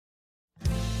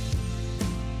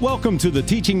Welcome to the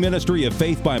teaching ministry of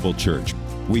Faith Bible Church.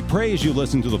 We pray as you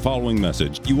listen to the following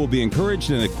message, you will be encouraged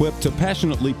and equipped to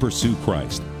passionately pursue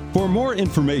Christ. For more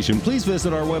information, please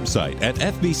visit our website at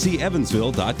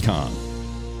fbcevansville.com.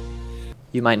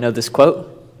 You might know this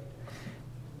quote.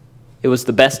 It was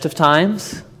the best of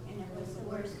times.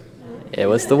 It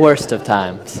was the worst of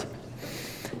times.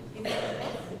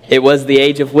 It was the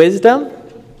age of wisdom.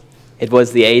 It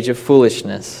was the age of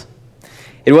foolishness.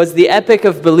 It was the epoch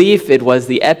of belief. It was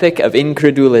the epoch of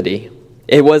incredulity.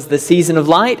 It was the season of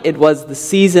light. It was the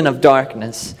season of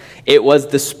darkness. It was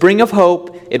the spring of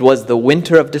hope. It was the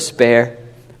winter of despair.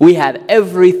 We had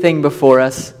everything before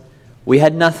us. We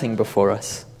had nothing before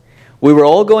us. We were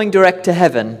all going direct to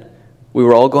heaven. We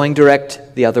were all going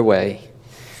direct the other way.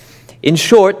 In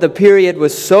short, the period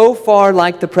was so far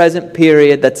like the present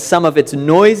period that some of its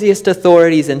noisiest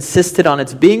authorities insisted on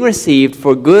its being received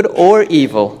for good or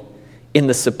evil in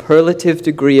the superlative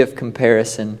degree of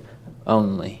comparison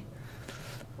only.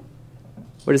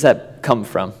 Where does that come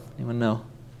from? Anyone know?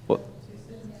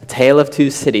 A Tale of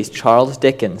Two Cities, Charles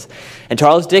Dickens. And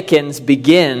Charles Dickens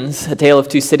begins A Tale of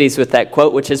Two Cities with that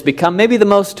quote, which has become maybe the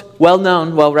most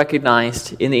well-known,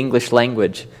 well-recognized in the English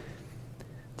language.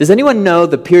 Does anyone know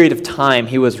the period of time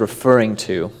he was referring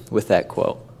to with that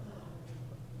quote?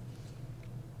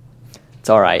 It's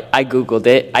all right. I Googled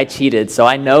it. I cheated, so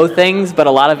I know things, but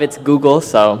a lot of it's Google,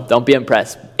 so don't be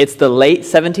impressed. It's the late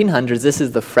 1700s. This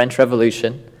is the French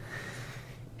Revolution.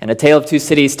 And A Tale of Two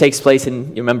Cities takes place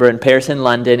you remember, in Paris and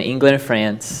London, England and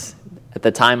France, at the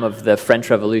time of the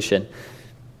French Revolution.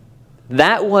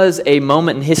 That was a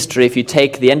moment in history, if you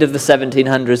take the end of the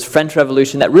 1700s, French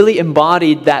Revolution, that really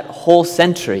embodied that whole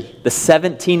century, the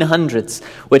 1700s,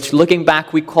 which looking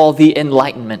back we call the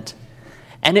Enlightenment.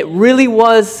 And it really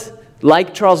was,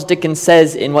 like Charles Dickens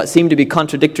says in what seemed to be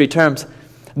contradictory terms,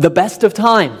 the best of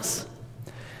times.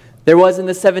 There was in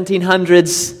the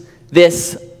 1700s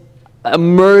this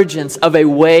emergence of a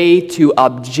way to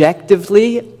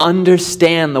objectively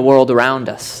understand the world around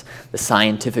us, the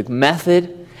scientific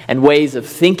method and ways of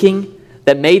thinking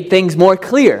that made things more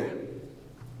clear.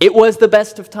 It was the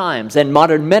best of times, and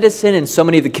modern medicine and so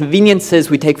many of the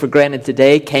conveniences we take for granted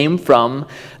today came from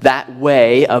that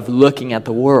way of looking at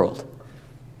the world.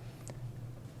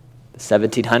 The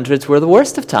 1700s were the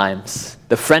worst of times.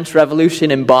 The French Revolution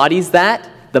embodies that,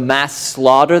 the mass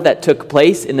slaughter that took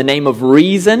place in the name of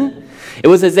reason. It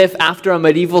was as if after a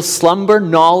medieval slumber,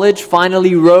 knowledge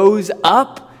finally rose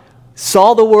up,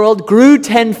 saw the world, grew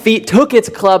 10 feet, took its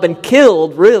club, and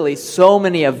killed, really, so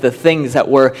many of the things that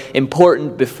were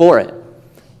important before it.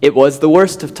 It was the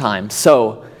worst of times.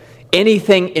 So,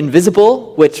 anything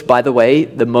invisible, which, by the way,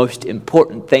 the most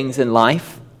important things in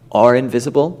life are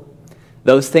invisible,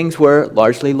 those things were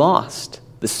largely lost.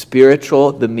 The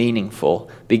spiritual, the meaningful,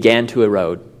 began to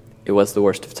erode. It was the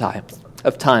worst of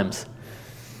times.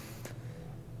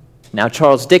 Now,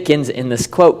 Charles Dickens, in this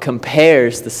quote,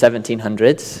 compares the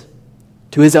 1700s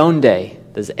to his own day.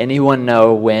 Does anyone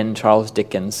know when Charles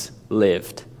Dickens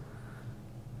lived?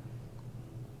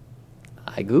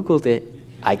 I Googled it.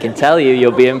 I can tell you,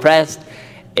 you'll be impressed.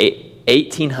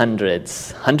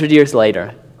 1800s, 100 years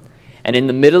later. And in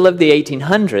the middle of the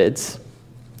 1800s,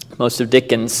 most of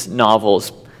Dickens'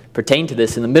 novels pertain to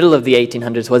this. In the middle of the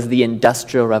 1800s was the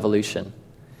Industrial Revolution.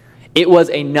 It was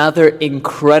another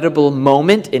incredible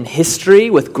moment in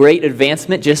history with great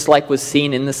advancement, just like was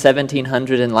seen in the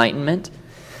 1700 Enlightenment.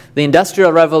 The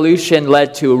Industrial Revolution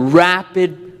led to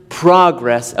rapid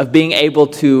progress of being able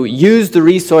to use the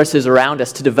resources around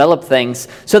us to develop things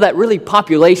so that really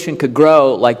population could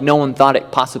grow like no one thought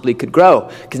it possibly could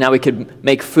grow, because now we could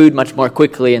make food much more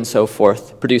quickly and so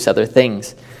forth, produce other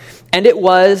things. And it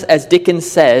was, as Dickens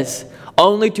says,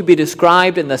 only to be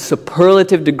described in the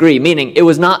superlative degree, meaning it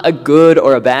was not a good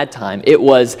or a bad time. It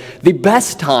was the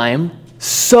best time,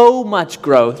 so much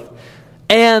growth,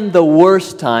 and the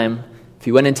worst time. If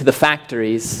you went into the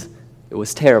factories, it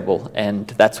was terrible, and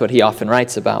that's what he often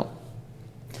writes about.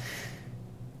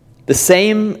 The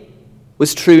same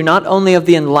was true not only of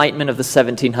the Enlightenment of the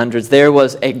 1700s. There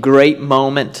was a great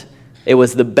moment. It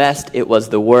was the best, it was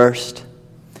the worst.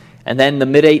 And then the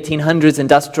mid-1800s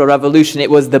Industrial Revolution, it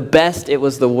was the best, it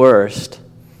was the worst.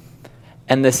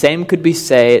 And the same could be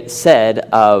said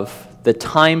of the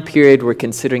time period we're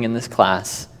considering in this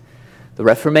class, the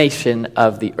Reformation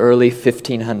of the early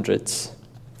 1500s.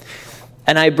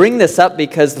 And I bring this up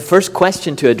because the first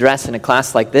question to address in a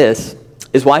class like this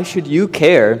is, why should you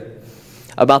care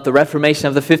about the Reformation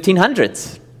of the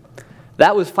 1500s?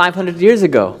 That was 500 years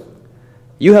ago.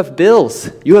 You have bills,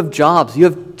 you have jobs, you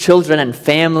have children and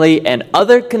family and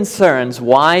other concerns.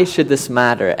 Why should this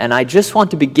matter? And I just want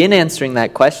to begin answering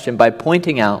that question by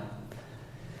pointing out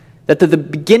that the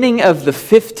beginning of the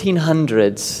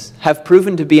 1500s have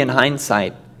proven to be, in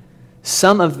hindsight,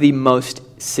 some of the most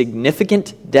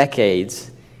significant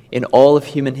decades in all of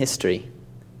human history.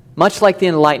 Much like the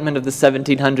Enlightenment of the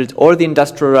 1700s or the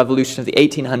Industrial Revolution of the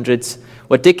 1800s,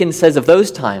 what Dickens says of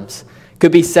those times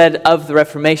could be said of the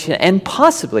Reformation, and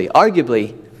possibly,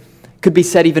 arguably, could be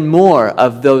said even more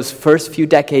of those first few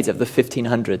decades of the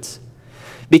 1500s.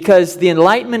 Because the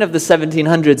Enlightenment of the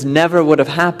 1700s never would have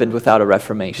happened without a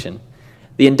Reformation.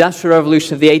 The Industrial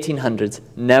Revolution of the 1800s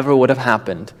never would have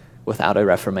happened without a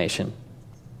Reformation.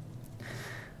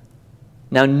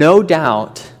 Now, no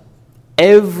doubt,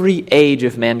 every age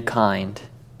of mankind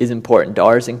is important,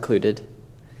 ours included.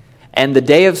 And the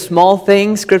day of small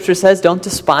things, Scripture says, don't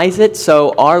despise it.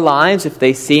 So our lives, if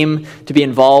they seem to be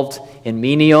involved in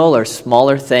menial or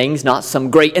smaller things, not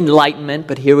some great enlightenment,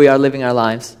 but here we are living our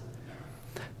lives.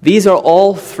 These are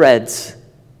all threads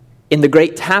in the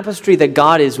great tapestry that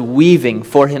God is weaving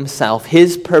for himself,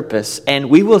 his purpose.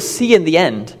 And we will see in the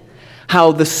end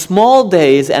how the small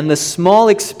days and the small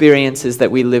experiences that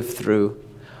we live through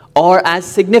are as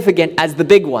significant as the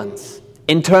big ones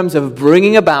in terms of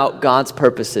bringing about God's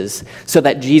purposes so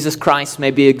that Jesus Christ may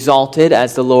be exalted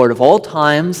as the Lord of all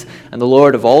times and the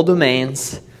Lord of all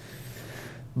domains.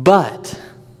 But,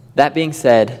 that being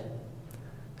said,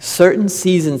 certain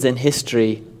seasons in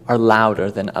history are louder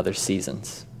than other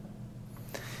seasons.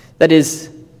 That is,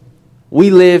 we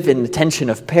live in the tension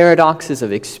of paradoxes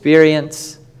of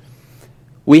experience.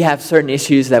 We have certain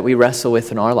issues that we wrestle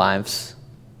with in our lives.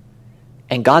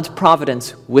 And God's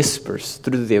providence whispers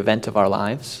through the event of our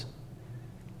lives.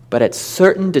 But at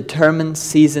certain determined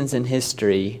seasons in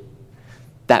history,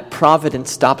 that providence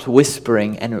stops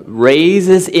whispering and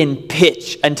raises in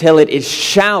pitch until it is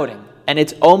shouting. And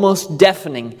it's almost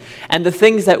deafening. And the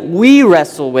things that we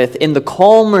wrestle with in the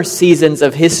calmer seasons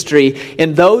of history,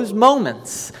 in those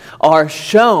moments, are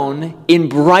shown in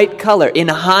bright color, in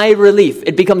high relief.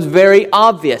 It becomes very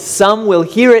obvious. Some will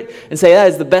hear it and say that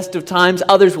is the best of times.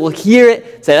 Others will hear it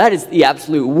and say that is the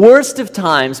absolute worst of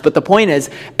times. But the point is,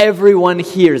 everyone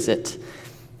hears it.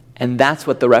 And that's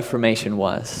what the Reformation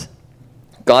was.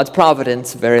 God's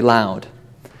providence, very loud.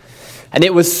 And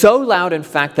it was so loud, in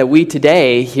fact, that we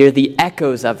today hear the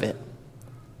echoes of it.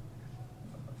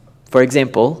 For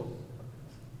example,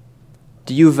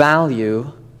 do you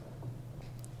value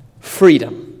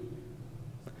freedom?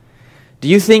 Do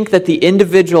you think that the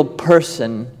individual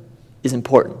person is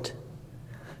important?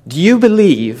 Do you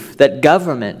believe that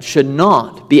government should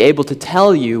not be able to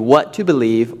tell you what to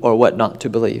believe or what not to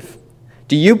believe?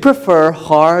 Do you prefer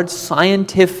hard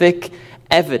scientific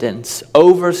evidence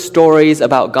over stories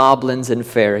about goblins and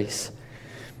fairies?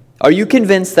 Are you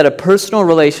convinced that a personal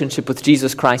relationship with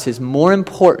Jesus Christ is more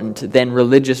important than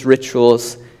religious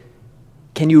rituals?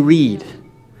 Can you read?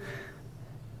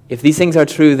 If these things are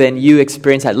true, then you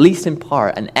experience, at least in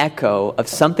part, an echo of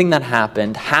something that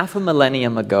happened half a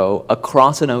millennium ago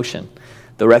across an ocean,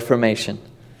 the Reformation.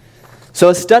 So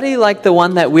a study like the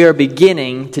one that we are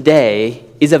beginning today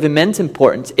is of immense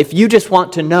importance if you just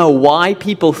want to know why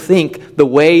people think the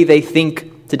way they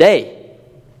think today.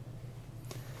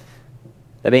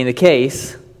 That being the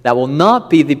case, that will not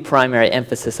be the primary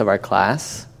emphasis of our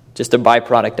class, just a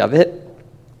byproduct of it.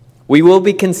 We will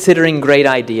be considering great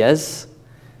ideas,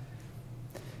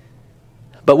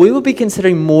 but we will be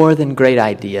considering more than great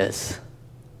ideas,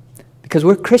 because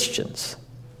we're Christians.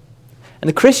 And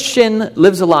the Christian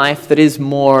lives a life that is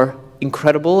more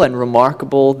incredible and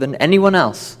remarkable than anyone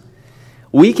else.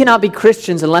 We cannot be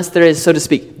Christians unless there is, so to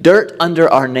speak, dirt under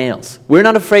our nails. We're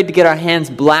not afraid to get our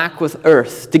hands black with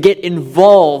earth, to get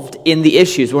involved in the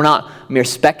issues. We're not mere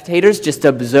spectators, just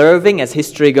observing as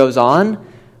history goes on.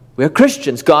 We're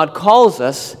Christians. God calls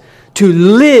us to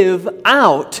live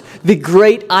out the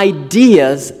great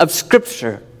ideas of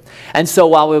Scripture. And so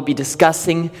while we'll be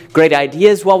discussing great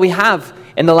ideas, while we have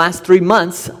in the last 3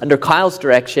 months, under Kyle's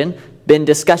direction, been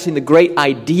discussing the great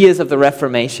ideas of the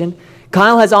Reformation,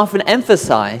 Kyle has often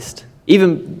emphasized,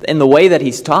 even in the way that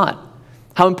he's taught,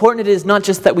 how important it is not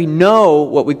just that we know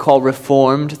what we call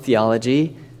Reformed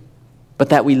theology, but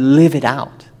that we live it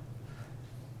out.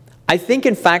 I think,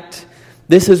 in fact,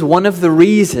 this is one of the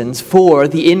reasons for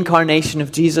the incarnation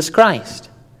of Jesus Christ.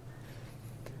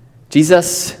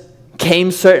 Jesus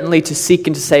came certainly to seek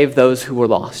and to save those who were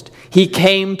lost. He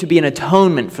came to be an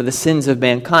atonement for the sins of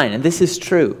mankind, and this is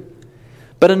true.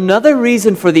 But another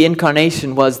reason for the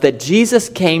incarnation was that Jesus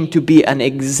came to be an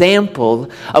example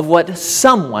of what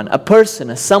someone, a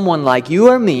person, someone like you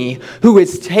or me, who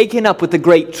is taken up with the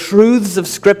great truths of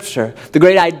Scripture, the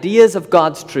great ideas of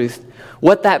God's truth,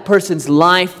 what that person's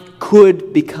life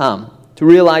could become, to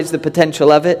realize the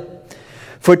potential of it.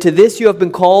 For to this you have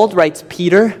been called, writes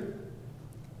Peter,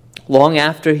 long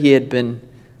after he had been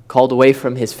called away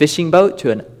from his fishing boat to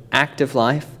an active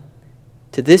life.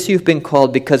 To this you've been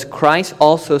called because Christ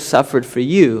also suffered for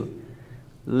you,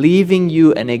 leaving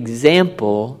you an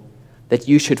example that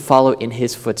you should follow in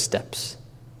his footsteps.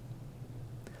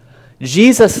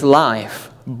 Jesus'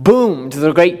 life boomed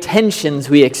the great tensions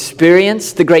we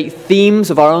experience, the great themes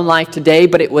of our own life today,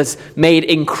 but it was made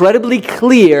incredibly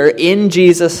clear in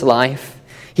Jesus' life.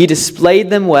 He displayed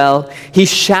them well. He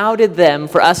shouted them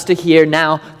for us to hear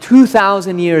now,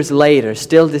 2,000 years later,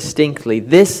 still distinctly.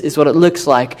 This is what it looks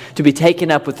like to be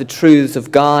taken up with the truths of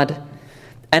God.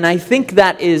 And I think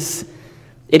it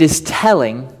is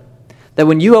telling that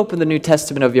when you open the New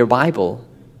Testament of your Bible,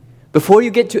 before you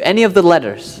get to any of the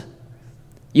letters,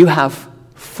 you have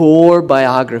 4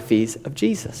 biographies of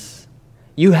Jesus.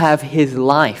 You have his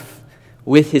life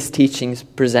with his teachings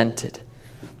presented.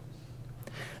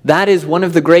 That is one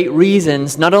of the great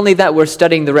reasons, not only that we're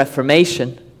studying the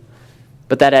Reformation,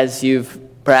 but that, as you've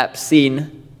perhaps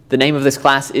seen, the name of this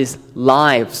class is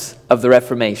Lives of the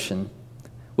Reformation.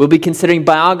 We'll be considering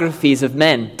biographies of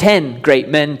men, 10 great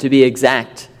men to be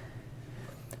exact,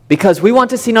 because we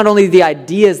want to see not only the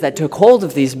ideas that took hold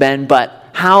of these men, but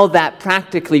how that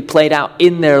practically played out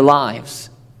in their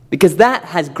lives, because that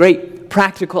has great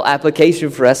practical application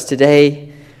for us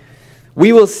today.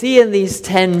 We will see in these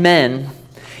 10 men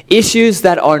issues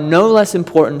that are no less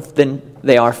important than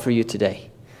they are for you today.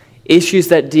 Issues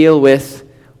that deal with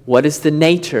what is the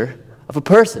nature of a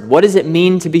person? What does it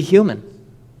mean to be human?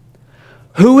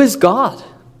 Who is God?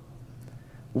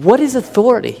 What is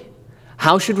authority?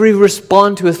 How should we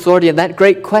respond to authority? And that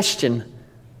great question,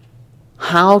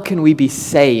 how can we be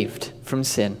saved from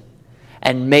sin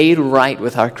and made right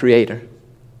with our Creator?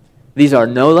 These are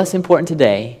no less important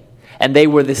today, and they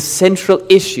were the central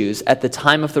issues at the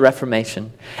time of the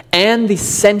Reformation, and the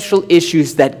central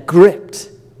issues that gripped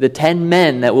the 10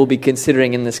 men that we'll be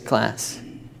considering in this class.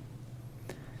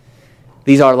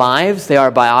 These are lives, they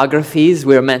are biographies,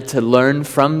 we're meant to learn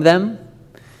from them.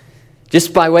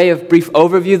 Just by way of brief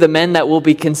overview, the men that we'll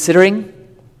be considering,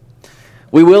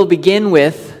 we will begin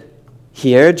with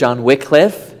here John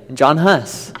Wycliffe and John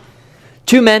Huss.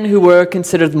 2 men who were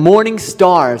considered morning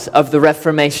stars of the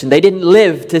Reformation. They didn't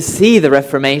live to see the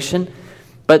Reformation,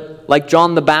 but like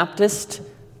John the Baptist,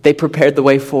 they prepared the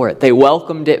way for it. They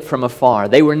welcomed it from afar.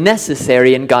 They were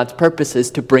necessary in God's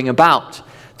purposes to bring about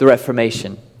the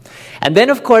Reformation. And then,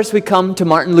 of course, we come to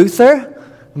Martin Luther.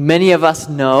 Many of us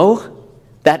know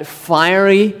that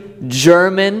fiery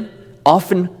German,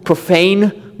 often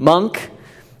profane monk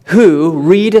who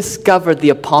rediscovered the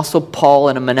Apostle Paul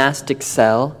in a monastic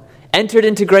cell, entered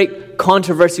into great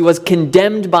controversy, was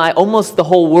condemned by almost the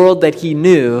whole world that he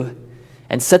knew,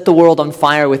 and set the world on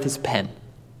fire with his pen.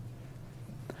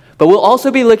 But we'll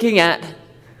also be looking at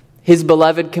his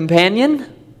beloved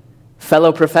companion,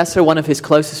 fellow professor, one of his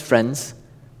closest friends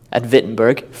at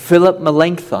Wittenberg, Philip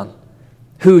Melanchthon,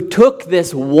 who took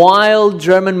this wild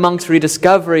German monk's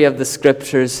rediscovery of the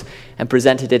Scriptures and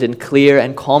presented it in clear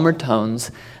and calmer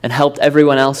tones and helped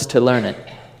everyone else to learn it.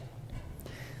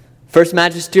 First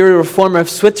magisterial reformer of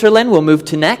Switzerland we'll move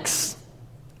to next,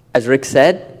 as Rick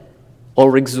said,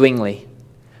 Ulrich Zwingli,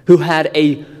 who had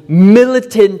a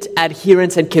militant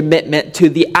adherence and commitment to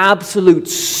the absolute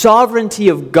sovereignty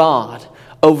of God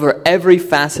over every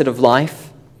facet of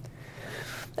life.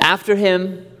 After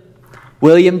him,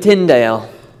 William Tyndale,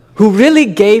 who really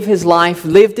gave his life,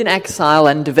 lived in exile,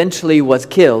 and eventually was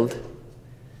killed,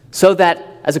 so that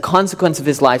as a consequence of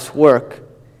his life's work,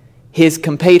 his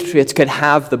compatriots could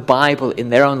have the Bible in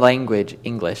their own language,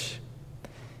 English.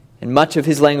 And much of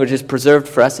his language is preserved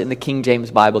for us in the King James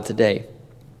Bible today.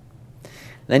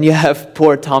 Then you have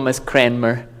poor Thomas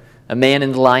Cranmer, a man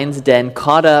in the lion's den,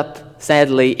 caught up,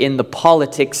 sadly, in the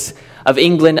politics of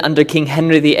England under King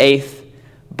Henry VIII,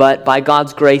 but by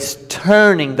God's grace,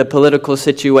 turning the political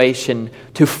situation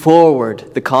to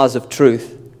forward the cause of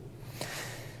truth.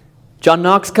 John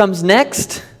Knox comes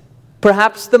next.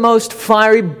 Perhaps the most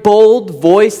fiery, bold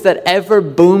voice that ever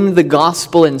boomed the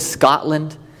gospel in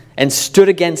Scotland and stood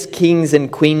against kings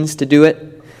and queens to do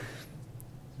it.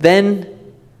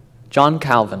 Then John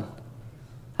Calvin,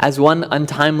 as one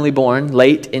untimely born,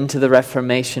 late into the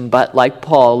Reformation, but like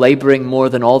Paul, laboring more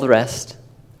than all the rest.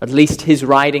 At least his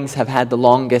writings have had the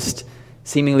longest,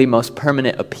 seemingly most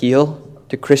permanent appeal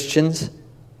to Christians.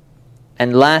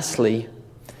 And lastly,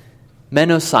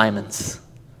 Menno Simons,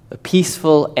 a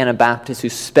peaceful Anabaptist who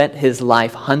spent his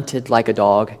life hunted like a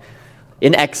dog,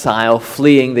 in exile,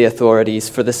 fleeing the authorities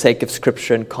for the sake of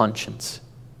Scripture and conscience.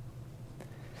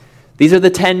 These are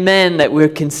the 10 men that we're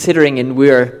considering, and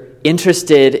we're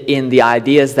interested in the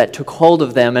ideas that took hold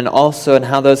of them and also in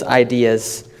how those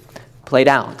ideas played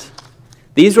out.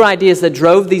 These were ideas that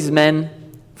drove these men,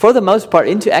 for the most part,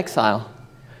 into exile.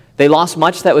 They lost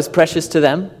much that was precious to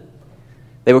them.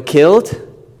 They were killed,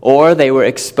 or they were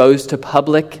exposed to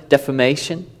public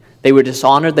defamation. They were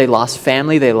dishonored. They lost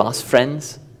family. They lost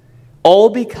friends. All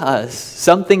because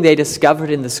something they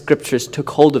discovered in the Scriptures took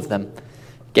hold of them,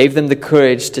 gave them the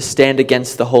courage to stand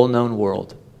against the whole known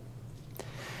world.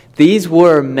 These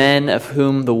were men of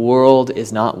whom the world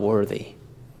is not worthy.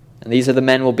 And these are the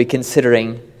men we'll be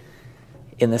considering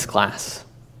in this class.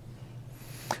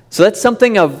 So that's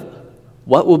something of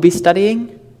what we'll be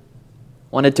studying.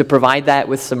 Wanted to provide that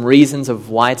with some reasons of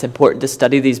why it's important to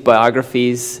study these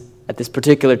biographies at this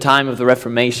particular time of the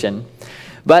Reformation.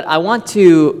 But I want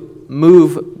to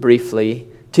move briefly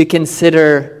to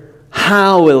consider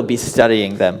how we'll be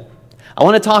studying them. I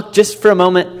want to talk just for a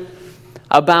moment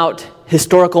about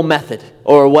historical method,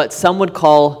 or what some would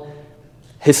call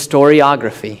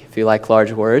historiography, if you like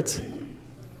large words.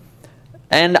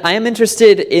 And I am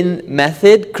interested in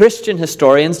method. Christian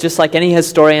historians, just like any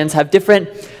historians, have different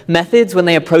methods when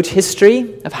they approach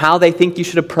history of how they think you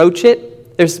should approach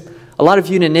it. There's a lot of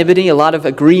unanimity, a lot of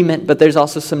agreement, but there's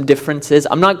also some differences.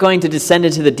 I'm not going to descend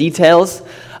into the details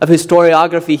of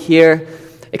historiography here,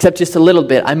 except just a little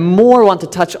bit. I more want to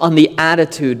touch on the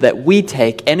attitude that we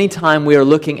take anytime we are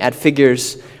looking at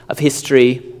figures of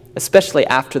history, especially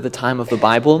after the time of the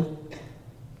Bible.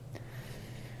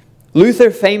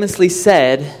 Luther famously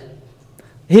said,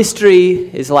 history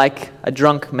is like a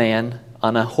drunk man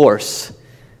on a horse,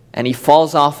 and he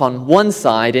falls off on one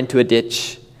side into a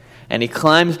ditch, and he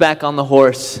climbs back on the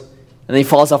horse, and then he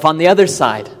falls off on the other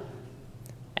side.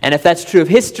 And if that's true of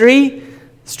history,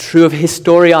 it's true of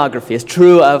historiography. It's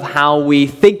true of how we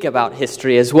think about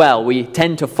history as well. We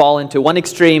tend to fall into one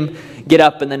extreme, get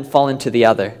up, and then fall into the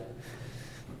other.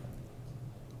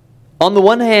 On the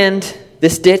one hand,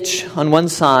 this ditch on one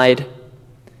side,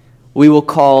 we will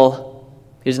call,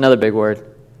 here's another big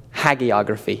word,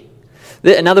 hagiography.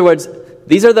 In other words,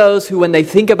 these are those who, when they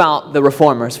think about the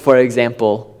Reformers, for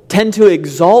example, tend to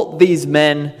exalt these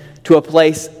men to a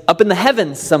place up in the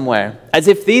heavens somewhere, as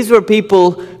if these were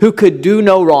people who could do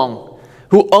no wrong,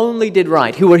 who only did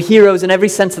right, who were heroes in every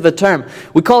sense of the term.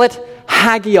 We call it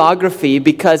hagiography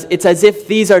because it's as if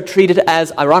these are treated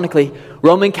as, ironically,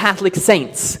 Roman Catholic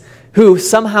saints who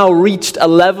somehow reached a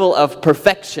level of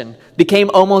perfection, became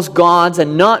almost gods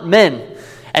and not men.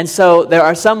 And so there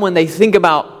are some, when they think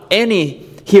about any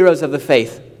heroes of the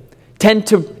faith, tend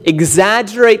to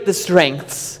exaggerate the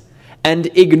strengths and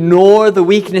ignore the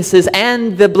weaknesses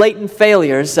and the blatant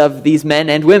failures of these men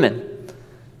and women.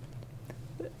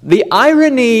 The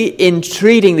irony in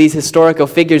treating these historical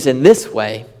figures in this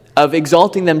way, of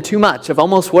exalting them too much, of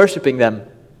almost worshiping them,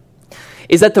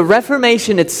 is that the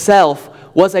Reformation itself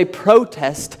was a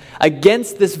protest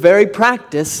against this very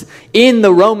practice in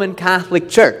the Roman Catholic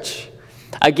Church,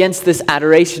 against this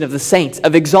adoration of the saints,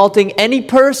 of exalting any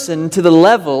person to the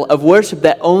level of worship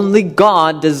that only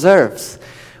God deserves.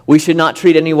 We should not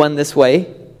treat anyone this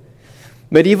way.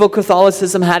 Medieval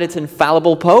Catholicism had its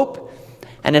infallible pope,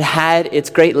 and it had its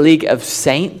great league of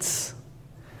saints.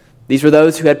 These were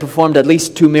those who had performed at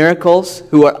least 2 miracles,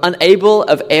 who were unable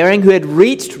of erring, who had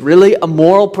reached really a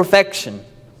moral perfection.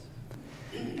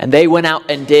 And they went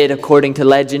out and did, according to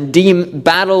legend,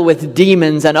 battle with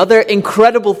demons and other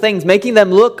incredible things, making them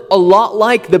look a lot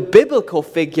like the biblical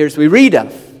figures we read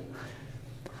of.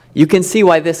 You can see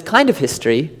why this kind of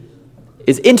history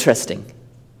is interesting.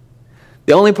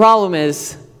 The only problem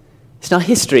is, it's not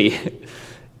history.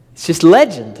 It's just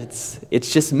legend.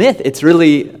 It's just myth. It's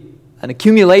really an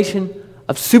accumulation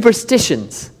of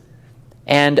superstitions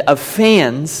and of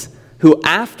fans who,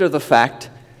 after the fact,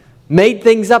 made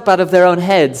things up out of their own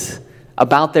heads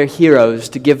about their heroes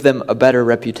to give them a better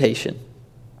reputation.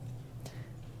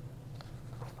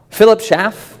 Philip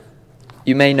Schaff,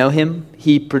 you may know him.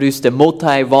 He produced a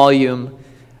multi-volume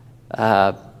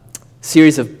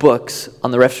series of books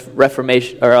on the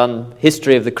Reformation, or on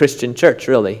history of the Christian church,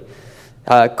 really,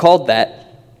 called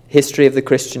that History of the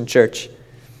Christian Church.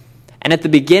 And at the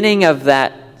beginning of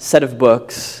that set of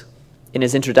books, in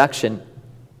his introduction,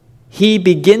 he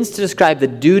begins to describe the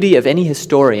duty of any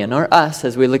historian, or us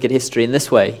as we look at history, in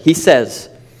this way. He says,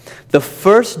 the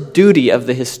first duty of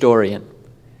the historian,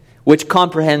 which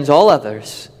comprehends all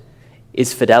others,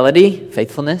 is fidelity,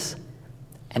 faithfulness,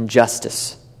 and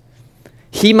justice.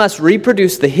 He must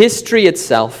reproduce the history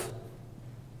itself,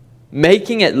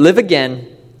 making it live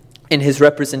again in his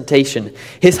representation.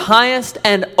 His highest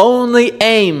and only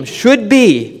aim should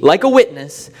be, like a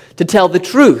witness, to tell the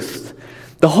truth,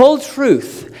 the whole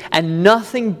truth, and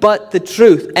nothing but the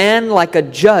truth, and like a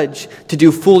judge to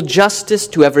do full justice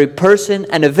to every person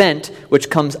and event which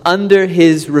comes under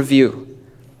his review.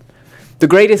 The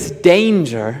greatest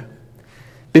danger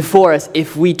before us,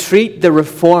 if we treat the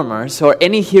reformers or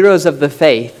any heroes of the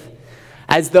faith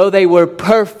as though they were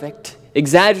perfect,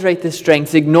 exaggerate the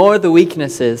strengths, ignore the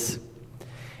weaknesses,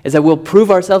 is that we'll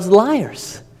prove ourselves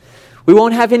liars. We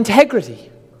won't have integrity.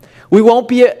 We won't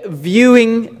be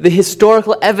viewing the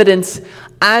historical evidence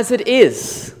as it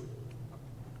is.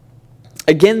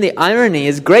 Again, the irony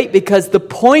is great because the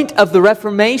point of the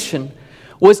Reformation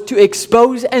was to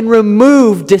expose and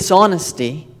remove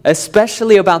dishonesty,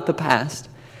 especially about the past,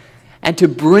 and to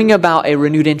bring about a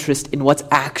renewed interest in what's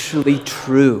actually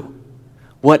true,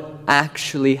 what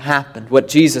actually happened, what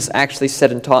Jesus actually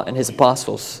said and taught in his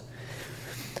apostles.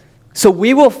 So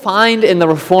we will find in the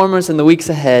reformers in the weeks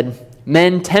ahead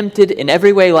men tempted in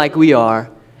every way like we are,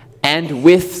 and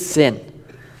with sin.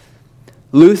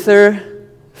 Luther,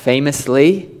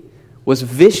 famously, was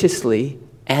viciously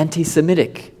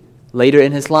anti-Semitic later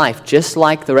in his life, just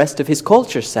like the rest of his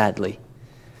culture, sadly.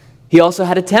 He also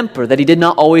had a temper that he did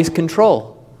not always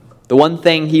control, the one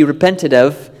thing he repented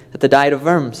of at the Diet of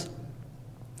Worms.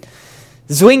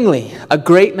 Zwingli, a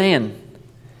great man,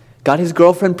 got his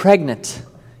girlfriend pregnant,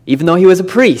 even though he was a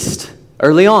priest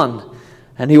early on,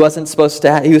 and he was supposed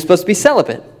to be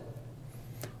celibate.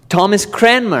 Thomas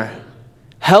Cranmer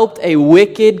helped a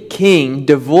wicked king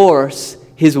divorce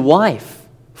his wife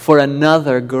for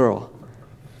another girl.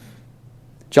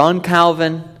 John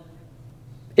Calvin,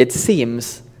 it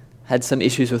seems, had some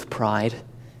issues with pride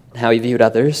and how he viewed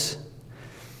others.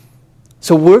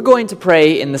 So we're going to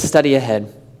pray in the study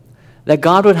ahead that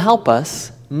God would help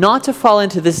us not to fall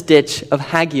into this ditch of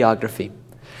hagiography,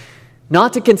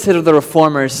 not to consider the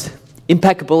reformers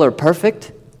impeccable or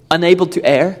perfect, unable to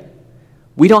err.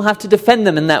 We don't have to defend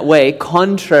them in that way,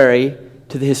 contrary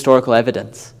to the historical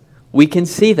evidence. We can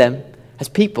see them as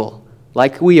people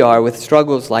like we are, with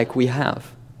struggles like we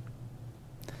have.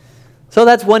 So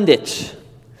that's one ditch.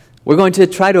 We're going to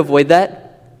try to avoid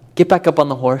that, get back up on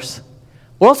the horse.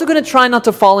 We're also going to try not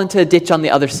to fall into a ditch on the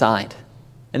other side.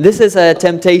 And this is a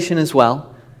temptation as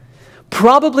well.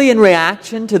 Probably in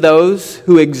reaction to those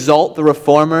who exalt the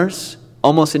reformers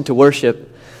almost into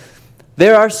worship,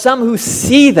 there are some who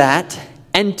see that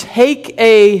and take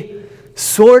a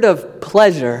sort of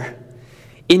pleasure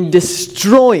in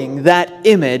destroying that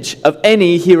image of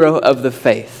any hero of the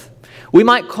faith. We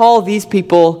might call these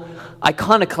people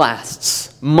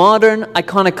iconoclasts, modern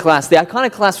iconoclasts. The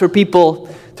iconoclasts were people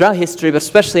throughout history, but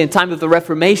especially in time of the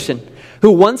Reformation,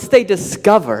 who once they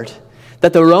discovered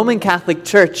that the Roman Catholic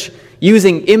Church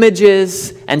using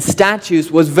images and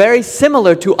statues was very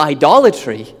similar to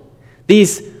idolatry,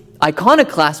 these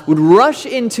iconoclasts would rush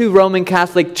into Roman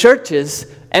Catholic churches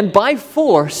and by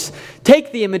force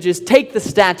take the images, take the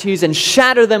statues, and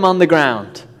shatter them on the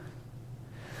ground.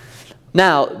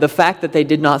 Now, the fact that they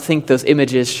did not think those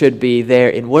images should be there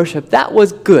in worship, that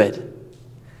was good.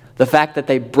 The fact that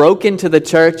they broke into the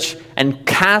church and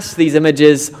cast these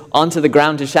images onto the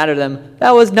ground to shatter them,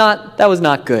 that was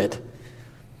not good.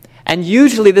 And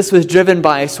usually this was driven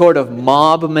by a sort of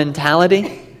mob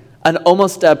mentality, and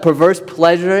almost a perverse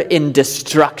pleasure in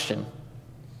destruction.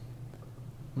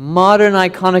 Modern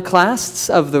iconoclasts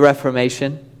of the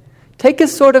Reformation take a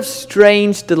sort of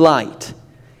strange delight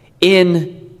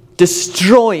in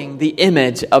destroying the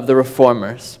image of the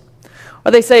reformers.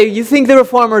 Or they say, you think the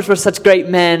reformers were such great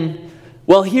men?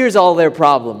 Well, here's all their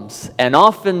problems. And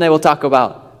often they will talk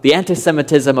about the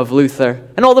anti-Semitism of Luther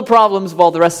and all the problems of all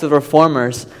the rest of the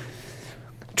reformers.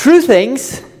 True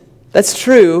things, that's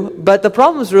true, but the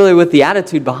problem is really with the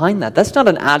attitude behind that. That's not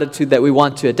an attitude that we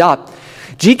want to adopt.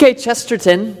 G.K.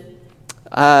 Chesterton,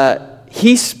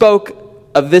 he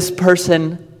spoke of this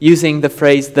person using the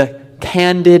phrase, the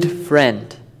candid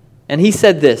friend. And he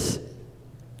said this: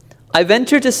 I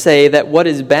venture to say that what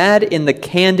is bad in the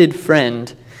candid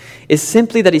friend is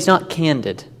simply that he's not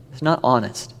candid, he's not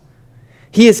honest.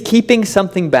 He is keeping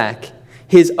something back,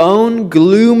 his own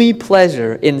gloomy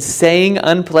pleasure in saying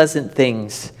unpleasant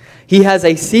things. He has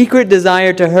a secret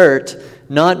desire to hurt,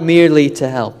 not merely to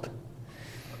help.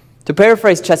 To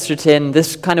paraphrase Chesterton,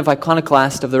 this kind of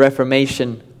iconoclast of the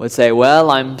Reformation would say, well,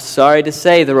 I'm sorry to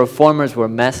say the reformers were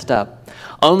messed up.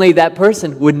 Only that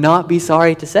person would not be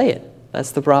sorry to say it.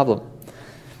 That's the problem.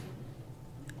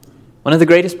 One of the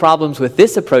greatest problems with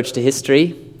this approach to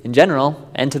history in general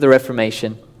and to the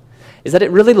Reformation is that it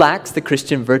really lacks the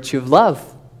Christian virtue of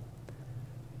love.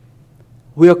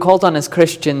 We are called on as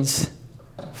Christians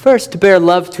first to bear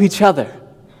love to each other.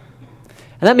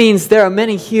 And that means there are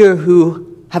many here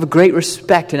who have a great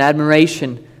respect and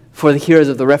admiration for the heroes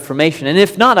of the Reformation. And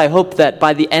if not, I hope that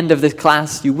by the end of this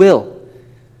class you will.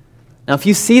 Now, if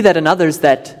you see that in others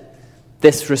that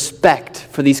this respect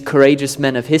for these courageous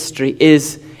men of history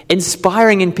is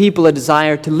inspiring in people a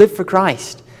desire to live for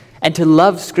Christ and to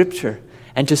love Scripture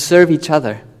and to serve each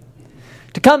other,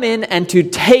 to come in and to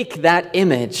take that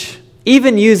image,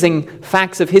 even using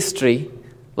facts of history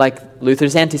like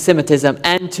Luther's anti-Semitism,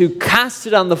 and to cast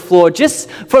it on the floor just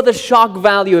for the shock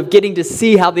value of getting to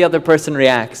see how the other person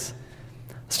reacts.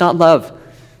 It's not love.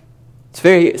 It's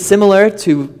very similar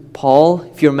to Paul,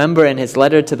 if you remember in his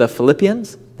letter to the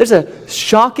Philippians. There's a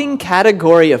shocking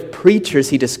category of preachers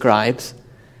he describes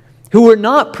who were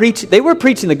not preaching. They were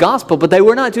preaching the gospel, but they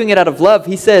were not doing it out of love.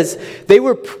 He says they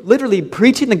were literally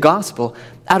preaching the gospel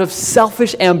out of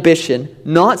selfish ambition,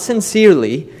 not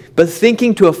sincerely, but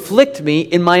thinking to afflict me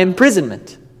in my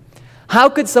imprisonment. How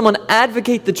could someone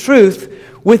advocate the truth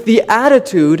with the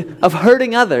attitude of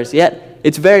hurting others? Yet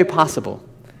it's very possible.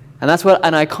 And that's what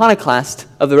an iconoclast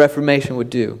of the Reformation would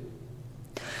do.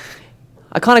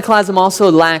 Iconoclasm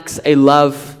also lacks a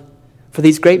love for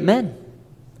these great men.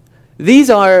 These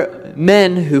are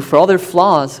men who, for all their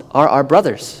flaws, are our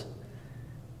brothers.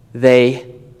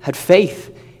 They had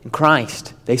faith in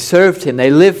Christ. They served Him.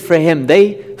 They lived for Him.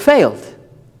 They failed,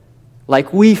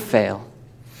 like we fail.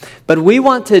 But we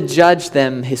want to judge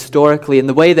them historically in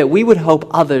the way that we would hope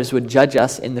others would judge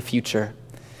us in the future.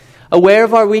 Aware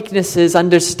of our weaknesses,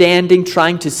 understanding,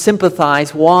 trying to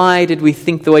sympathize. Why did we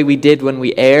think the way we did when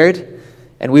we erred?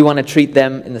 And we want to treat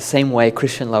them in the same way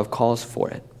Christian love calls for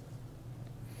it.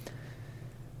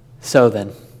 So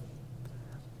then,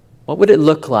 what would it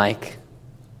look like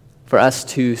for us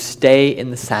to stay in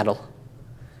the saddle?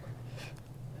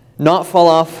 Not fall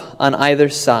off on either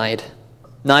side.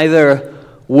 Neither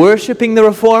worshiping the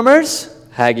reformers,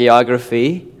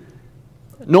 hagiography,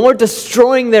 nor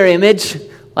destroying their image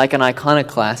like an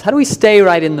iconoclast. How do we stay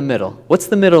right in the middle? What's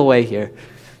the middle way here?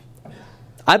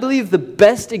 I believe the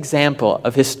best example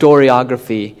of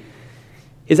historiography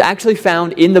is actually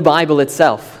found in the Bible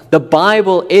itself. The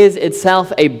Bible is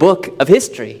itself a book of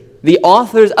history. The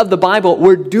authors of the Bible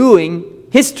were doing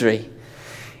history.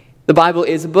 The Bible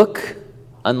is a book,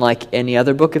 unlike any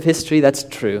other book of history, that's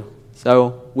true.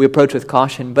 So we approach with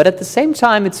caution, but at the same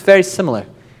time, it's very similar.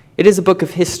 It is a book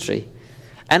of history.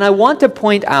 And I want to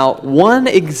point out one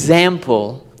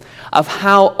example of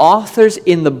how authors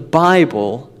in the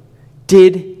Bible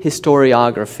did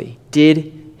historiography,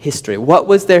 did history. What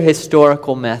was their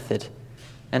historical method?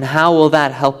 And how will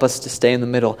that help us to stay in the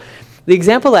middle? The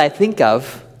example that I think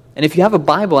of, and if you have a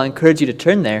Bible, I encourage you to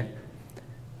turn there.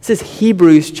 This is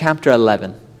Hebrews chapter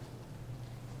 11.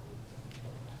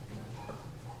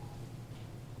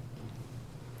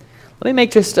 Let me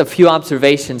make just a few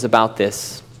observations about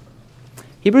this.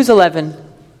 Hebrews 11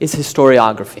 is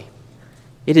historiography.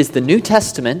 It is the New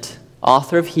Testament,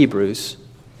 author of Hebrews,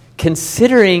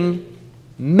 considering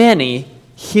many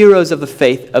heroes of the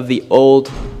faith of the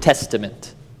Old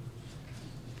Testament.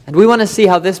 And we want to see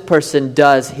how this person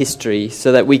does history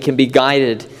so that we can be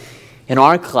guided in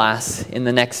our class in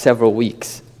the next several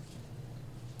weeks.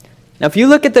 Now, if you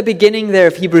look at the beginning there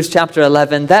of Hebrews chapter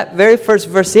 11, that very first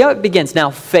verse, see how it begins?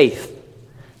 Now faith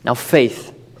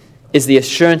is the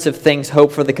assurance of things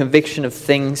hoped for, the conviction of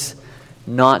things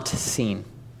not seen.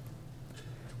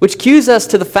 Which cues us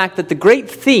to the fact that the great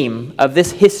theme of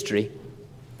this history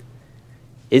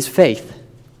is faith.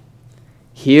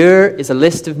 Here is a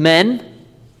list of men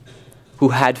who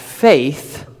had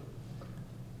faith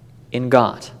in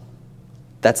God.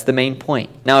 That's the main point.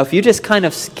 Now, if you just kind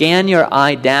of scan your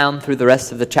eye down through the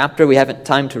rest of the chapter, we haven't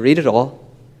time to read it all.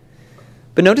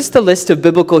 But notice the list of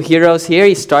biblical heroes here.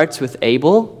 He starts with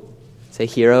Abel. He's a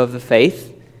hero of the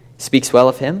faith. Speaks well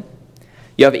of him.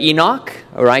 You have Enoch,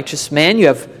 a righteous man. You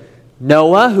have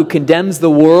Noah, who condemns the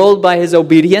world by his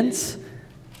obedience.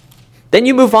 Then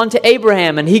you move on to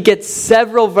Abraham, and he gets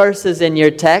several verses in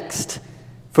your text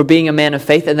for being a man of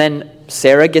faith. And then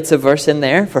Sarah gets a verse in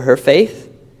there for her faith.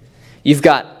 You've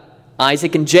got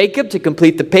Isaac and Jacob to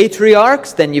complete the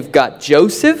patriarchs. Then you've got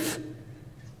Joseph.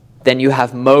 Then you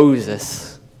have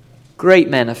Moses, great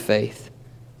man of faith.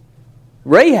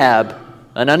 Rahab,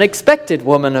 an unexpected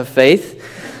woman of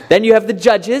faith. Then you have the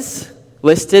judges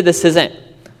listed. This isn't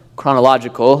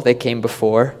chronological. They came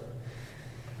before.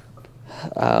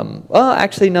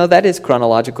 No, that is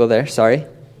chronological there. Sorry.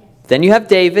 Then you have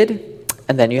David,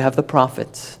 and then you have the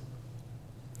prophets.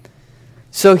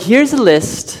 So here's a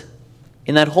list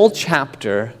in that whole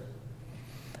chapter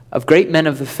of great men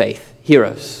of the faith,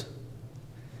 heroes.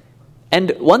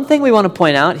 And one thing we want to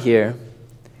point out here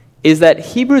is that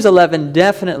Hebrews 11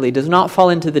 definitely does not fall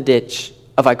into the ditch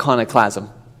of iconoclasm.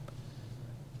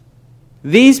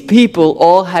 These people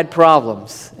all had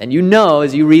problems. And you know,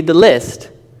 as you read the list,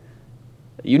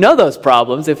 you know those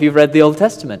problems if you've read the Old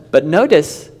Testament. But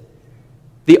notice,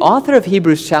 the author of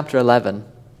Hebrews chapter 11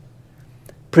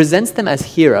 presents them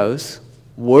as heroes,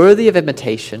 worthy of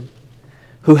imitation,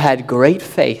 who had great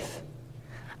faith.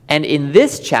 And in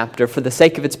this chapter, for the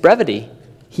sake of its brevity,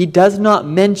 he does not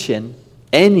mention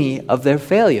any of their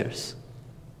failures.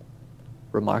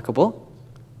 Remarkable.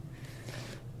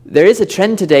 There is a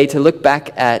trend today to look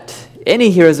back at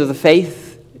any heroes of the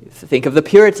faith. Think of the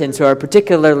Puritans, who are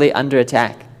particularly under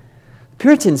attack.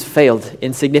 Puritans failed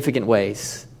in significant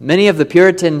ways. Many of the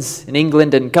Puritans in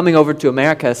England, and coming over to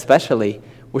America especially,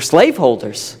 were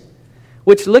slaveholders,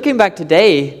 which, looking back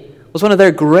today, was one of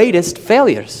their greatest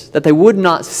failures, that they would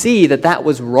not see that that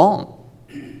was wrong.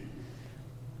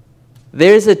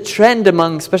 There's a trend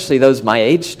among, especially those my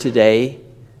age today,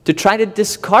 to try to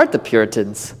discard the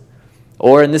Puritans,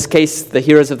 or in this case, the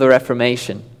heroes of the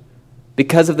Reformation,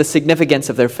 because of the significance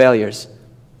of their failures.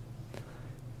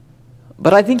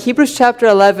 But I think Hebrews chapter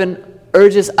 11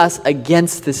 urges us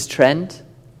against this trend.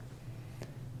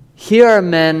 Here are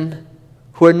men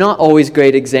who are not always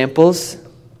great examples.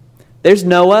 There's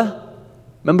Noah.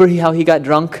 Remember how he got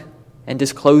drunk and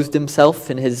disclosed himself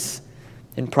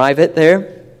in private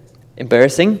there?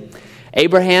 Embarrassing.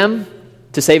 Abraham,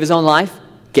 to save his own life,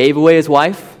 gave away his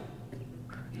wife.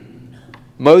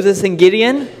 Moses and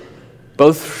Gideon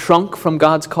both shrunk from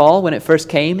God's call when it first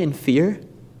came in fear.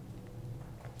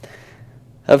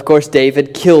 Of course,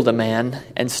 David killed a man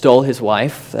and stole his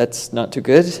wife. That's not too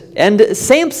good. And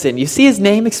Samson, you see his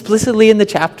name explicitly in the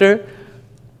chapter.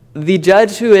 The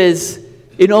judge who is,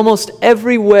 in almost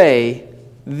every way,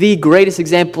 the greatest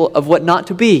example of what not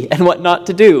to be and what not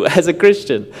to do as a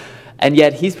Christian. And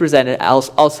yet he's presented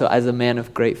also as a man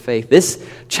of great faith. This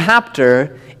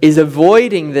chapter is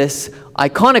avoiding this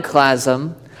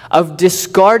iconoclasm of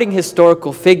discarding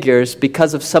historical figures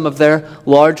because of some of their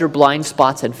larger blind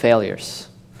spots and failures.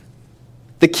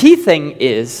 The key thing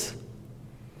is,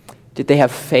 did they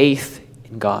have faith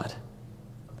in God?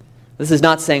 This is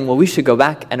not saying, well, we should go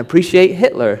back and appreciate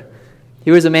Hitler. He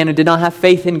was a man who did not have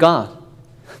faith in God.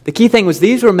 The key thing was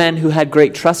these were men who had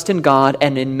great trust in God,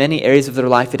 and in many areas of their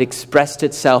life it expressed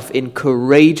itself in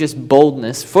courageous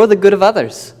boldness for the good of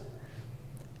others.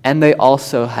 And they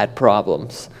also had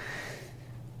problems.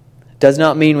 Does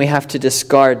not mean we have to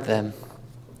discard them.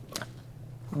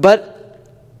 But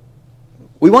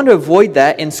we want to avoid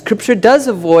that, and Scripture does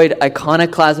avoid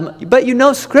iconoclasm. But you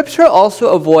know, Scripture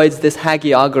also avoids this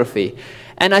hagiography.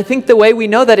 And I think the way we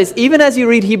know that is even as you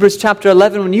read Hebrews chapter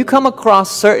 11, when you come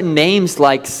across certain names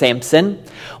like Samson,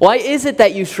 why is it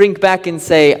that you shrink back and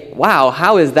say, wow,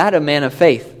 how is that a man of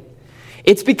faith?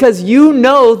 It's because you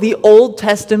know the Old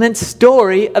Testament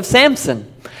story of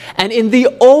Samson. And in the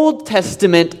Old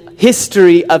Testament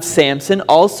history of Samson,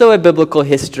 also a biblical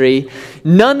history,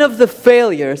 none of the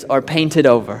failures are painted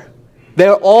over.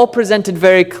 They're all presented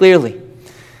very clearly.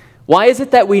 Why is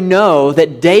it that we know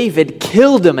that David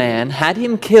killed a man, had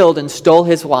him killed, and stole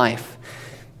his wife?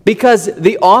 Because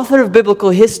the author of biblical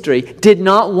history did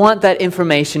not want that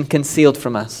information concealed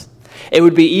from us. It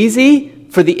would be easy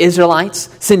for the Israelites,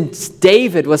 since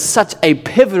David was such a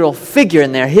pivotal figure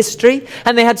in their history,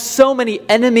 and they had so many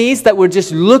enemies that were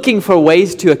just looking for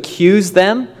ways to accuse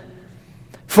them,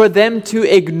 for them to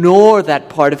ignore that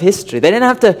part of history. They didn't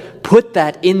have to put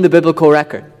that in the biblical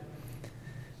record.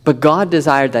 But God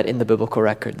desired that in the biblical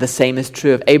record. The same is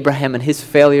true of Abraham and his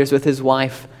failures with his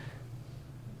wife.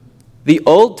 The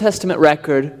Old Testament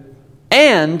record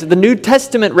and the New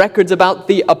Testament records about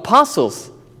the apostles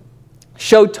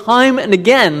show time and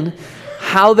again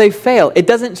how they fail. It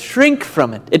doesn't shrink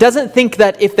from it. It doesn't think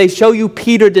that if they show you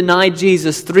Peter denied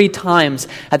Jesus 3 times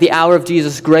at the hour of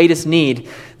Jesus' greatest need,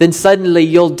 then suddenly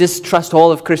you'll distrust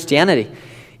all of Christianity.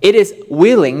 It is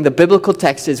willing, the biblical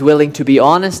text is willing to be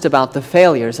honest about the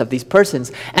failures of these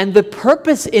persons. And the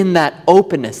purpose in that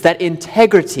openness, that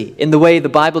integrity in the way the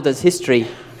Bible does history,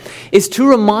 is to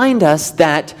remind us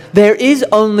that there is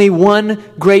only one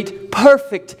great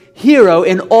perfect hero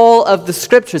in all of the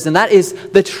Scriptures, and that is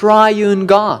the triune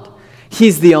God.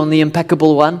 He's the only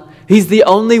impeccable one. He's the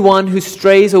only one who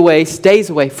stays away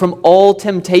from all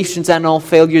temptations and all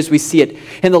failures. We see it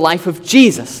in the life of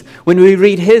Jesus. When we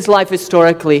read his life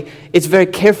historically, it's very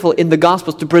careful in the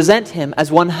Gospels to present him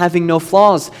as one having no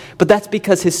flaws. But that's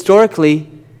because historically,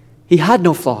 he had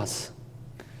no flaws.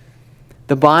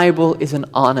 The Bible is an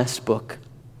honest book.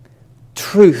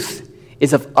 Truth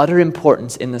is of utter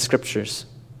importance in the Scriptures.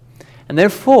 And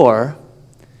therefore,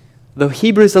 though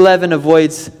Hebrews 11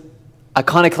 avoids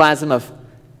iconoclasm of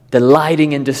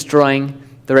delighting in destroying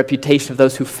the reputation of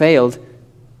those who failed,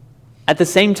 At the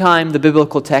same time, the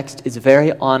biblical text is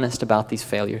very honest about these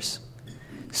failures,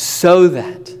 so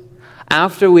that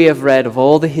after we have read of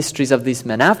all the histories of these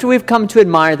men, after we've come to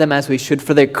admire them as we should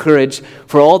for their courage,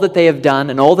 for all that they have done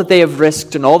and all that they have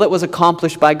risked and all that was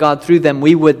accomplished by God through them,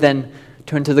 we would then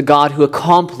turn to the God who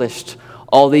accomplished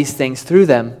all these things through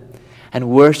them and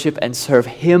worship and serve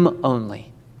Him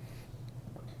only.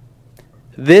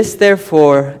 This,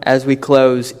 therefore, as we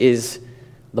close, is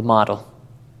the model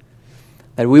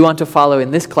that we want to follow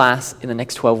in this class in the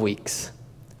next 12 weeks.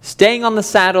 Staying on the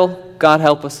saddle, God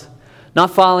help us,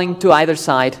 not falling to either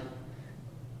side.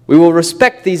 We will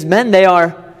respect these men. They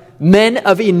are men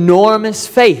of enormous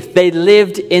faith. They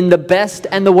lived in the best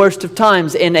and the worst of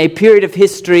times, in a period of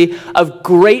history of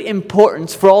great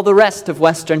importance for all the rest of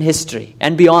Western history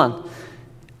and beyond.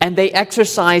 And they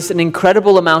exercised an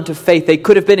incredible amount of faith. They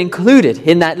could have been included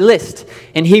in that list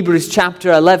in Hebrews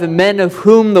chapter 11, men of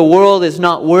whom the world is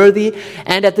not worthy.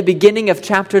 And at the beginning of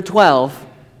chapter 12,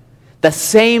 the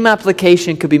same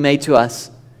application could be made to us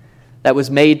that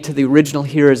was made to the original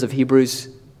hearers of Hebrews.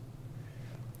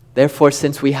 Therefore,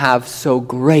 since we have so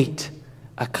great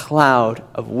a cloud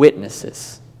of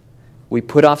witnesses, we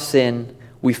put off sin,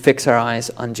 we fix our eyes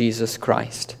on Jesus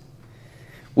Christ.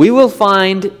 We will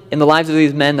find in the lives of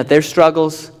these men that their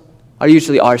struggles are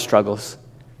usually our struggles.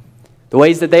 The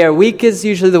ways that they are weak is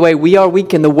usually the way we are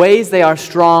weak, and the ways they are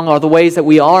strong are the ways that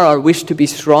we are or wish to be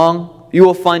strong. You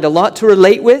will find a lot to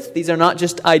relate with. These are not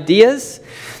just ideas.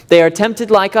 They are tempted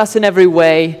like us in every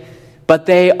way, but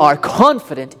they are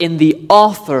confident in the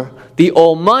author, the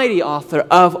almighty author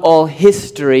of all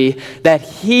history, that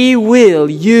He will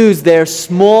use their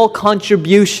small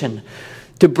contribution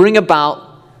to bring about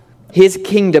His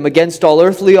kingdom against all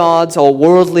earthly odds, all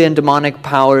worldly and demonic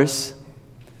powers.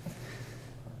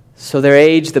 So their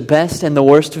age, the best and the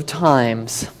worst of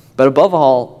times, but above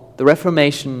all, the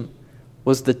Reformation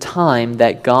was the time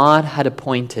that God had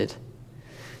appointed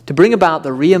to bring about the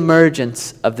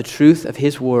reemergence of the truth of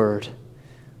His Word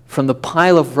from the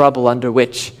pile of rubble under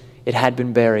which it had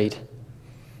been buried.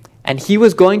 And He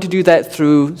was going to do that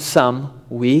through some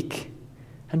weak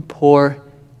and poor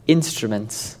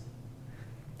instruments.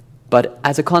 But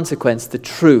as a consequence, the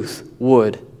truth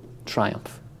would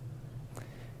triumph.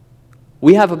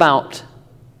 We have about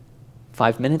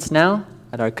 5 minutes now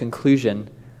at our conclusion.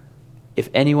 If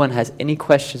anyone has any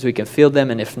questions, we can field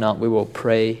them, and if not, we will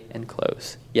pray and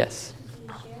close. Yes? Can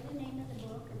you share the name of the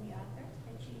book and the author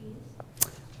that you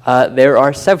use? There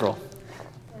are several. Well,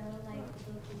 like the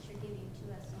book that you're giving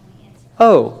to us on the answer.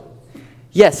 Oh,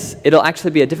 yes. It'll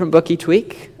actually be a different book each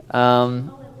week.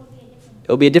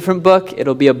 It'll be a different book.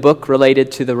 It'll be a book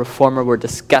related to the Reformer we're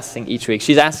discussing each week.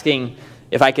 She's asking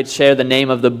if I could share the name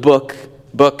of the books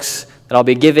that I'll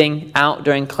be giving out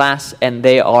during class, and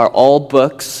they are all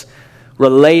books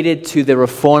related to the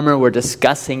Reformer we're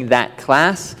discussing that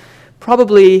class.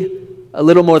 Probably a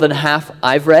little more than half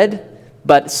I've read,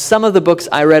 but some of the books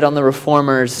I read on the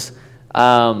Reformers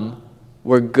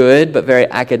were good, but very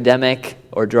academic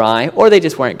or dry, or they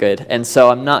just weren't good. And so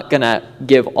I'm not going to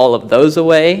give all of those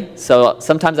away. So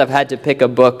sometimes I've had to pick a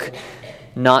book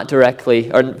not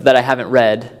directly, or that I haven't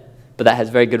read, but that has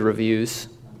very good reviews.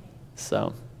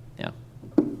 So, yeah.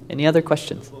 Any other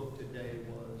questions? The book today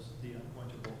was The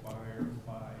Unquenchable Fire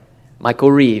by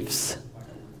Michael Reeves.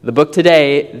 The book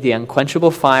today, The Unquenchable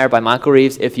Fire by Michael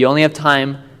Reeves. If you only have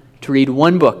time to read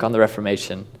one book on the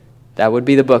Reformation, that would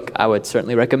be the book I would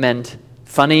certainly recommend.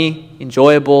 Funny,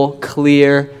 enjoyable,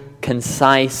 clear,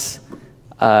 concise.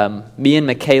 Me and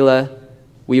Michaela,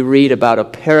 we read about a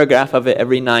paragraph of it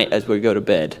every night as we go to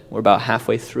bed. We're about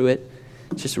halfway through it.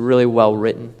 It's just really well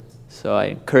written. So I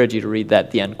encourage you to read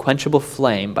that, The Unquenchable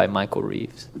Flame by Michael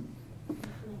Reeves.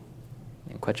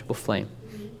 Unquenchable Flame.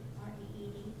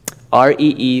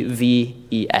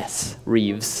 Reeves.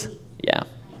 Reeves. Yeah.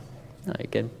 All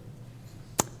right, good.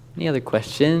 Any other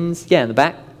questions? Yeah, in the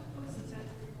back.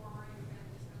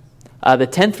 The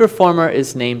 10th Reformer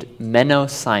is named Menno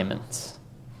Simons.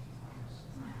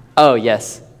 Oh,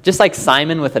 yes. Just like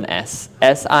Simon with an S.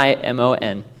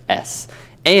 S-I-M-O-N-S.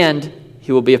 And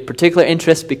he will be of particular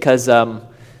interest because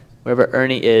wherever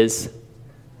Ernie is,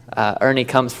 Ernie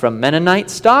comes from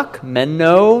Mennonite stock.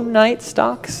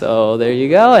 So there you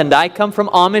go. And I come from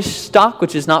Amish stock,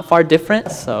 which is not far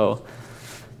different. So,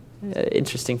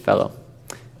 interesting fellow.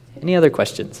 Any other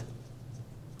questions?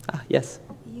 Yes?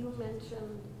 You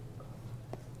mentioned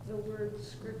the word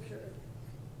scripture,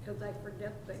 because I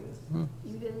forget things.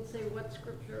 You didn't say what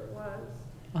scripture it was.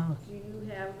 Do you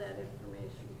have that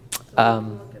information? So we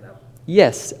can look it up.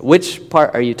 Yes. Which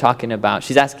part are you talking about?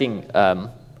 She's asking,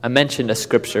 I mentioned a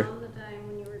scripture. Around the time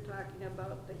when you were talking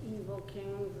about the evil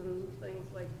kings and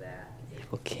things like that.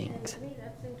 Evil kings.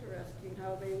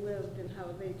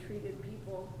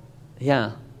 Yeah.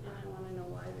 And I want to know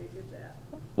why they did that.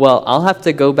 Well, I'll have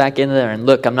to go back in there and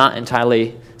look. I'm not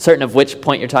entirely certain of which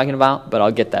point you're talking about, but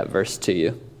I'll get that verse to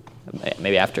you,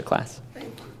 maybe after class.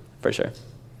 Thank you. For sure.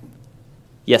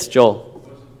 Yes, Joel.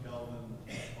 Wasn't Calvin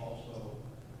also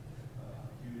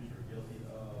accused or guilty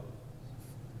of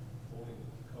holding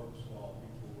coats while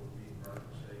people were being burned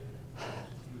at stake?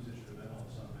 He was instrumental in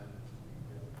some men being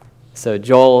killed. So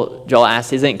Joel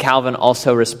asked, isn't Calvin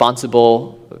also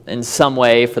responsible in some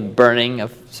way for the burning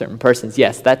of certain persons?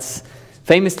 Yes, that's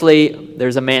famously,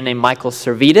 there's a man named Michael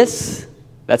Servetus.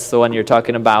 That's the one you're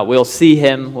talking about. We'll see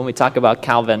him when we talk about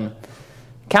Calvin.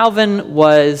 Calvin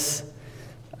was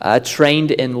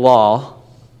trained in law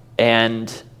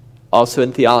and also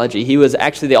in theology. He was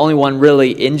actually the only one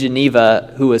really in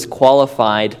Geneva who was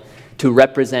qualified to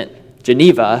represent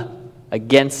Geneva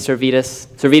against Servetus.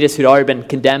 Servetus, who'd already been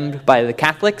condemned by the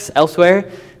Catholics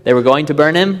elsewhere. They were going to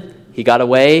burn him. He got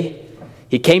away.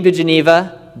 He came to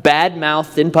Geneva,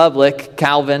 bad-mouthed in public.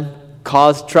 Calvin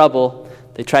caused trouble.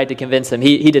 They tried to convince him.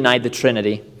 He denied the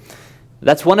Trinity.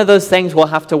 That's one of those things we'll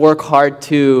have to work hard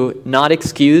to not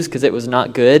excuse because it was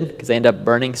not good, because they end up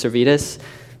burning Servetus.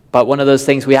 But one of those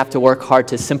things we have to work hard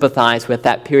to sympathize with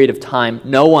that period of time.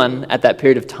 No one at that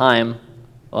period of time,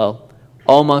 well,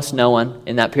 almost no one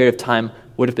in that period of time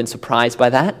would have been surprised by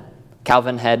that.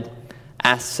 Calvin had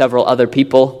asked several other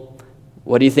people,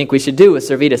 what do you think we should do with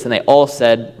Servetus? And they all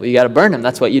said, well, you got to burn him.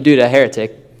 That's what you do to a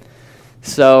heretic.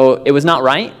 So it was not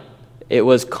right. It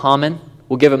was common.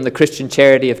 We'll give them the Christian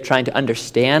charity of trying to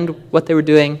understand what they were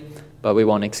doing, but we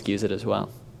won't excuse it as well.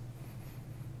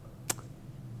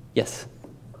 Yes?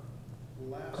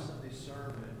 Last Sunday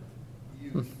sermon,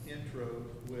 you introed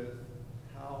with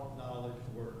how knowledge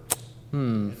works. It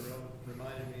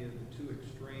reminded me of the two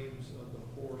extremes of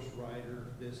the horse rider,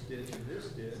 this ditch and this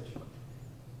ditch.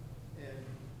 And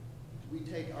we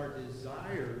take our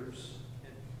desires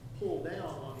and pull down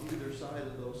on either side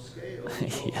of those scales.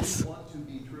 Yes. We want to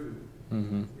be true.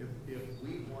 Mm-hmm. If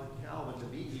we want Calvin to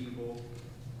be evil,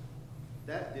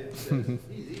 that ditch says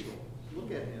he's evil.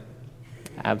 Look at him.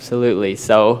 Absolutely.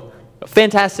 So, a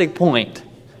fantastic point.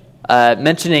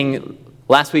 Mentioning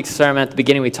last week's sermon at the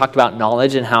beginning, we talked about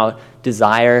knowledge and how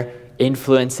desire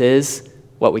influences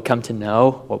what we come to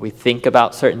know, what we think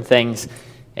about certain things.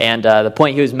 And the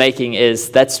point he was making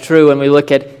is that's true when we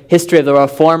look at history of the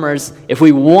Reformers. If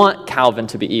we want Calvin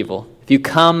to be evil, if you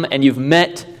come and you've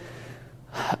met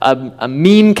a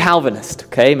mean Calvinist,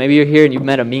 okay? Maybe you're here and you've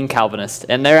met a mean Calvinist,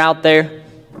 and they're out there,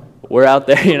 we're out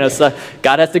there, so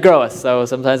God has to grow us, so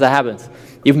sometimes that happens.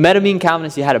 You've met a mean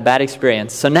Calvinist, you had a bad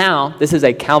experience. So now, this is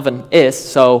a Calvinist,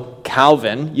 so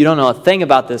Calvin, you don't know a thing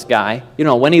about this guy, you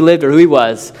don't know when he lived or who he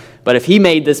was, but if he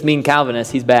made this mean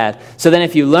Calvinist, he's bad. So then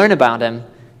if you learn about him,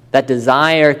 that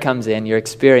desire comes in, your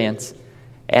experience,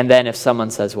 and then if someone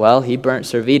says, well, he burnt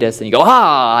Servetus, and you go,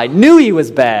 I knew he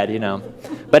was bad,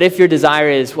 But if your desire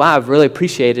is, wow, I've really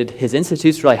appreciated his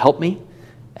institutes really helped me.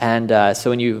 And so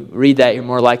when you read that, you're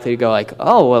more likely to go like,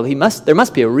 oh, well, there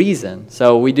must be a reason.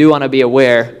 So we do want to be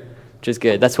aware, which is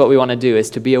good. That's what we want to do, is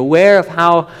to be aware of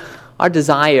how our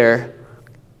desire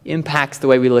impacts the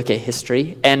way we look at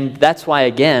history. And that's why,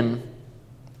 again,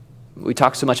 we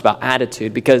talk so much about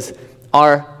attitude, because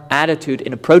our attitude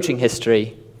in approaching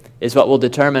history is what will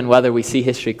determine whether we see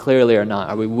history clearly or not.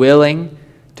 Are we willing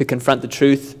to confront the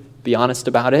truth, be honest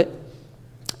about it?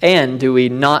 And do we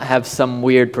not have some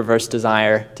weird, perverse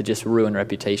desire to just ruin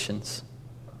reputations?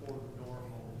 Or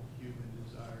normal human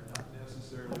desire, not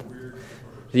necessarily weird.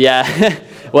 Yeah,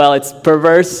 well, it's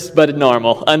perverse but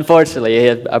normal. Unfortunately,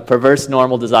 a perverse,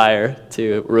 normal desire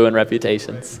to ruin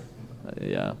reputations.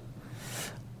 Yeah.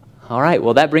 All right,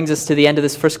 well, that brings us to the end of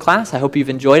this first class. I hope you've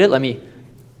enjoyed it. Let me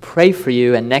pray for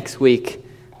you, and next week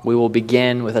we will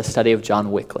begin with a study of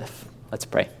John Wycliffe. Let's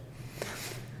pray.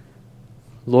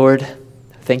 Lord,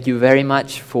 thank you very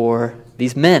much for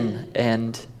these men,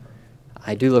 and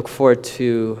I do look forward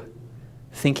to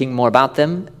thinking more about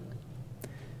them.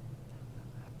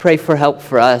 Pray for help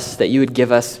for us, that you would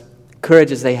give us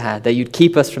courage as they had, that you'd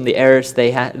keep us from the errors they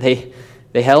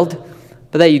held,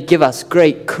 but that you'd give us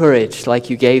great courage like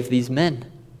you gave these men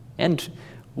and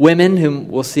women whom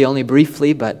we'll see only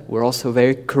briefly, but were also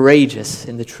very courageous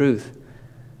in the truth.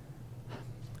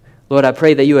 Lord, I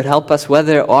pray that you would help us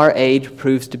whether our age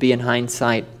proves to be in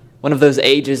hindsight one of those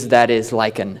ages that is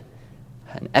like an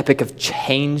epic of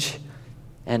change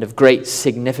and of great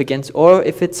significance, or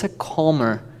if it's a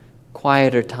calmer,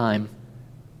 quieter time.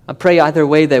 I pray either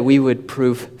way that we would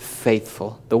prove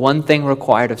faithful, the one thing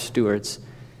required of stewards.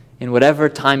 In whatever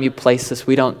time you place us,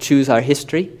 we don't choose our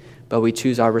history, but we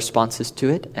choose our responses to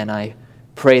it, and I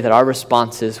pray that our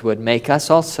responses would make us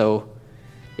also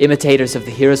imitators of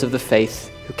the heroes of the faith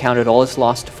who counted all as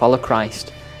lost to follow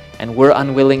Christ and were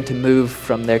unwilling to move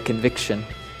from their conviction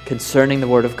concerning the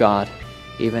Word of God,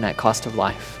 even at cost of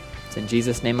life. It's in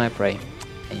Jesus' name I pray.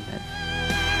 Amen.